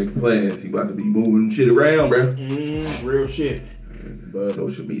plans. Making plans. He about to be moving shit around, bro. Real shit. But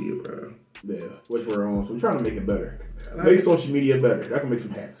social media, bro. Yeah, which we're on. So we're trying to make it better. Make social media better. I can make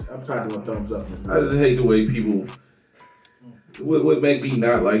some hats. I'm trying to do a thumbs up. I just hate the way people. What make me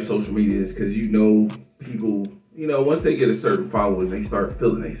not like social media is because people, once they get a certain following, they start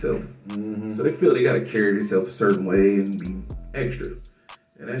feeling themselves. So they feel they gotta carry themselves a certain way and be extra.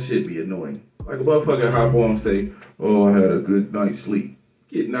 And that shit be annoying. Like a motherfucker hop on and say, oh, I had a good night's sleep.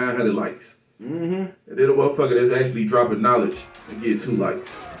 Get 900 likes. And then a motherfucker that's actually dropping knowledge and get 2 likes.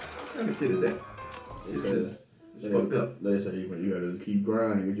 What kind of shit is that? It's fucked up. They say you gotta keep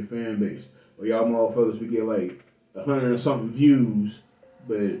grinding with your fan base. Well, y'all motherfuckers, we get like 100 and something views,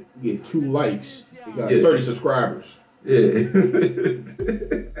 but get 2 likes. You got 30 subscribers. Yeah.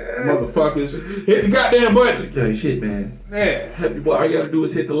 Motherfuckers, hit the goddamn button. Okay, shit, man. Yeah. Help your boy. All you gotta do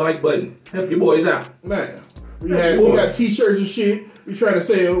is hit the like button. Help your boys out. Man. We got t-shirts and shit. We trying to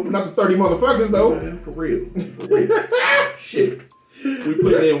sell, not the 30 motherfuckers though. Man, for real. For real. Shit. We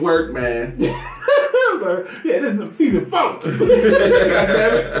putting in work, man. Yeah, this is season 4. God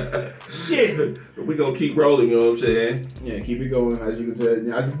damn it. Shit. But we gonna keep rolling, you know what I'm saying? Yeah, keep it going. As you can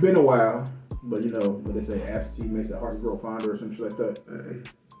tell, it's been a while, but what they say, absentee makes the heart grow fonder or some shit like that. Hey,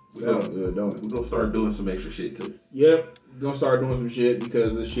 Sounds good, don't it? We're gonna start doing some extra shit too. Yep, gonna start doing some shit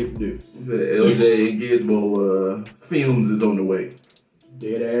because there's shit to do. The LJ and Gizmo films is on the way.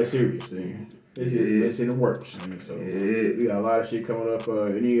 Dead ass serious thing. It's in the works. So we got a lot of shit coming up.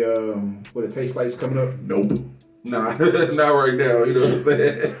 Any what it tastes like's coming up? Nope. Nah, not right now. You know what I'm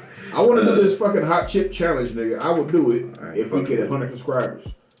saying? I want to do this fucking hot chip challenge, nigga. I would do it if we get 100 subscribers.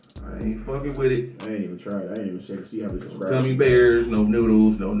 I ain't fucking with it. I ain't even tried. I ain't even checked to see how many subscribers. Gummy bears, no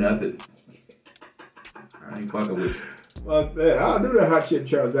noodles, no nothing. I ain't fucking with you. Fuck that. I'll do the hot chip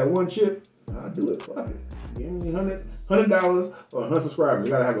challenge. That one chip, I'll do it. Fuck it. Give me $100 or 100 subscribers.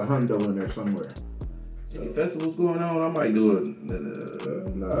 You gotta have a hundo in there somewhere. Any festivals going on, I might do it.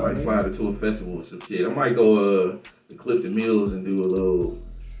 I might slide into a festival or some shit. I might go to Clifton Mills and do a little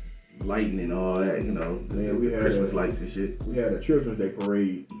lighting and all that, you know. Man, we had Christmas lights and shit. We had a Children's Day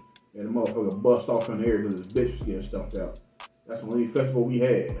parade, and the motherfucker bust off in the air because his bitch was getting stuffed out. That's the only festival we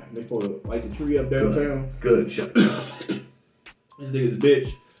had. They supposed to light the tree up downtown. Good shit. This nigga's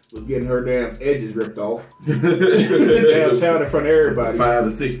bitch was getting her damn edges ripped off downtown in front of everybody. 5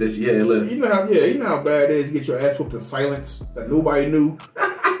 or 6 that she had left. You know how bad it is to get your ass whooped in silence that nobody knew.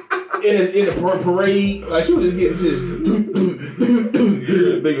 In the parade, like she was just getting this.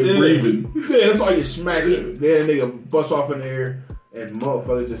 Nigga breathing. Yeah, that's all you smack it. Then a nigga bust off in the air, and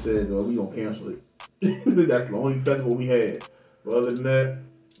motherfuckers just said, "Well, we gonna cancel it." That's the only festival we had. But other than that,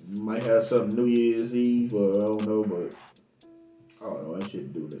 we might have something New Year's Eve, or I don't know, but I don't know. Ain't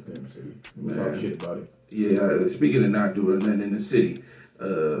shit to do with this damn city. We talk shit about it. Yeah, speaking of not doing nothing in the city,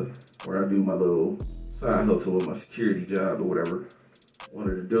 where I do my little side hustle with my security job or whatever, one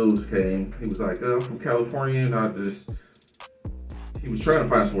of the dudes came. He was like, I'm from California, and he was trying to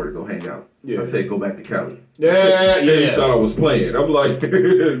find somewhere to go hang out. Yeah. I said, go back to Cali. Yeah. He thought I was playing. I'm like,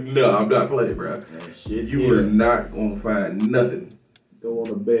 no, I'm not playing, bro. Shit, you are not going to find nothing. Go on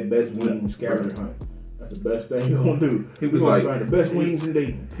the best wings scavenger hunt. That's the best thing you're going to do. He was like, find the best wings in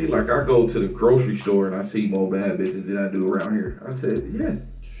Dayton. He like, I go to the grocery store and I see more bad bitches than I do around here. I said, yeah,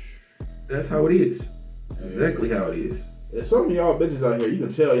 that's how it is. Exactly how it is. There's some of y'all bitches out here, you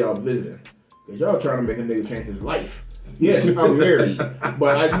can tell y'all visiting. Because y'all trying to make a nigga change his life. Yes, I'm married.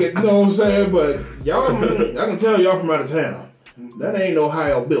 But I get, you know what I'm saying? But y'all, I can tell y'all from out of town. That ain't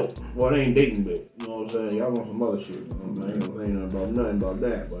Ohio built. Well, it ain't Dayton built. You know what I'm saying? Y'all want some other shit. You know, I ain't gonna say nothing about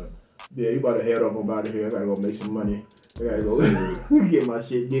that. But yeah, you better head up about it here. I gotta go make some money. I gotta go get my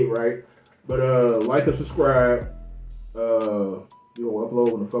shit get right. But like and subscribe. We gonna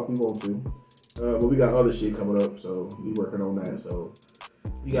upload when the fuck we want to. But we got other shit coming up, so we working on that. So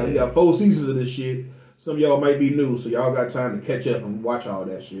we got 4 seasons of this shit. Some of y'all might be new, so y'all got time to catch up and watch all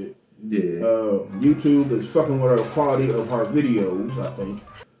that shit. Yeah. YouTube is fucking with our quality of our videos, I think.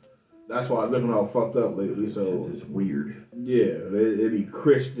 That's why I'm looking all fucked up lately. So it's weird. Yeah, it be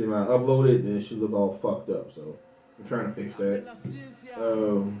crisp and I upload it and it should look all fucked up. So I'm trying to fix that.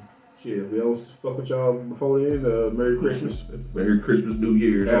 Shit, if we don't fuck with y'all before then, Merry Christmas. Merry Christmas, New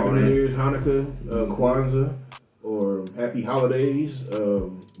Year's. Happy New Year's, Hanukkah, Kwanzaa, or Happy Holidays.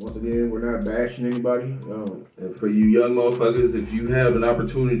 Once again, we're not bashing anybody. And for you young motherfuckers, if you have an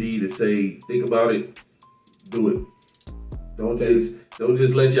opportunity to say, think about it, do it. Don't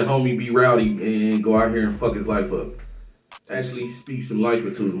just let your homie be rowdy and go out here and fuck his life up. Actually speak some life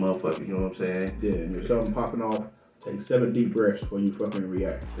into the motherfucker, you know what I'm saying? Yeah, and if something popping off, take 7 deep breaths before you fucking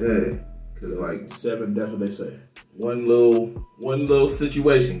react. Yeah, cause like 7, that's what they say. One little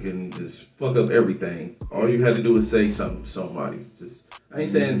situation can just fuck up everything. All you had to do is say something to somebody. Just, I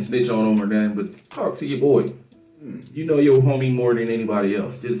ain't saying snitch on them or nothing, but talk to your boy. You know your homie more than anybody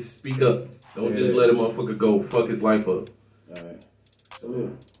else. Just speak up. Don't just let a motherfucker go fuck his life up. Alright. So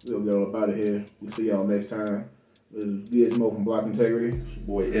we'll get up out of here. We'll see y'all next time. This is Gizmo from Block Integrity. It's your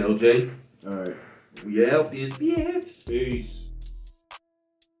boy LJ. Alright. We out this bitch. Peace.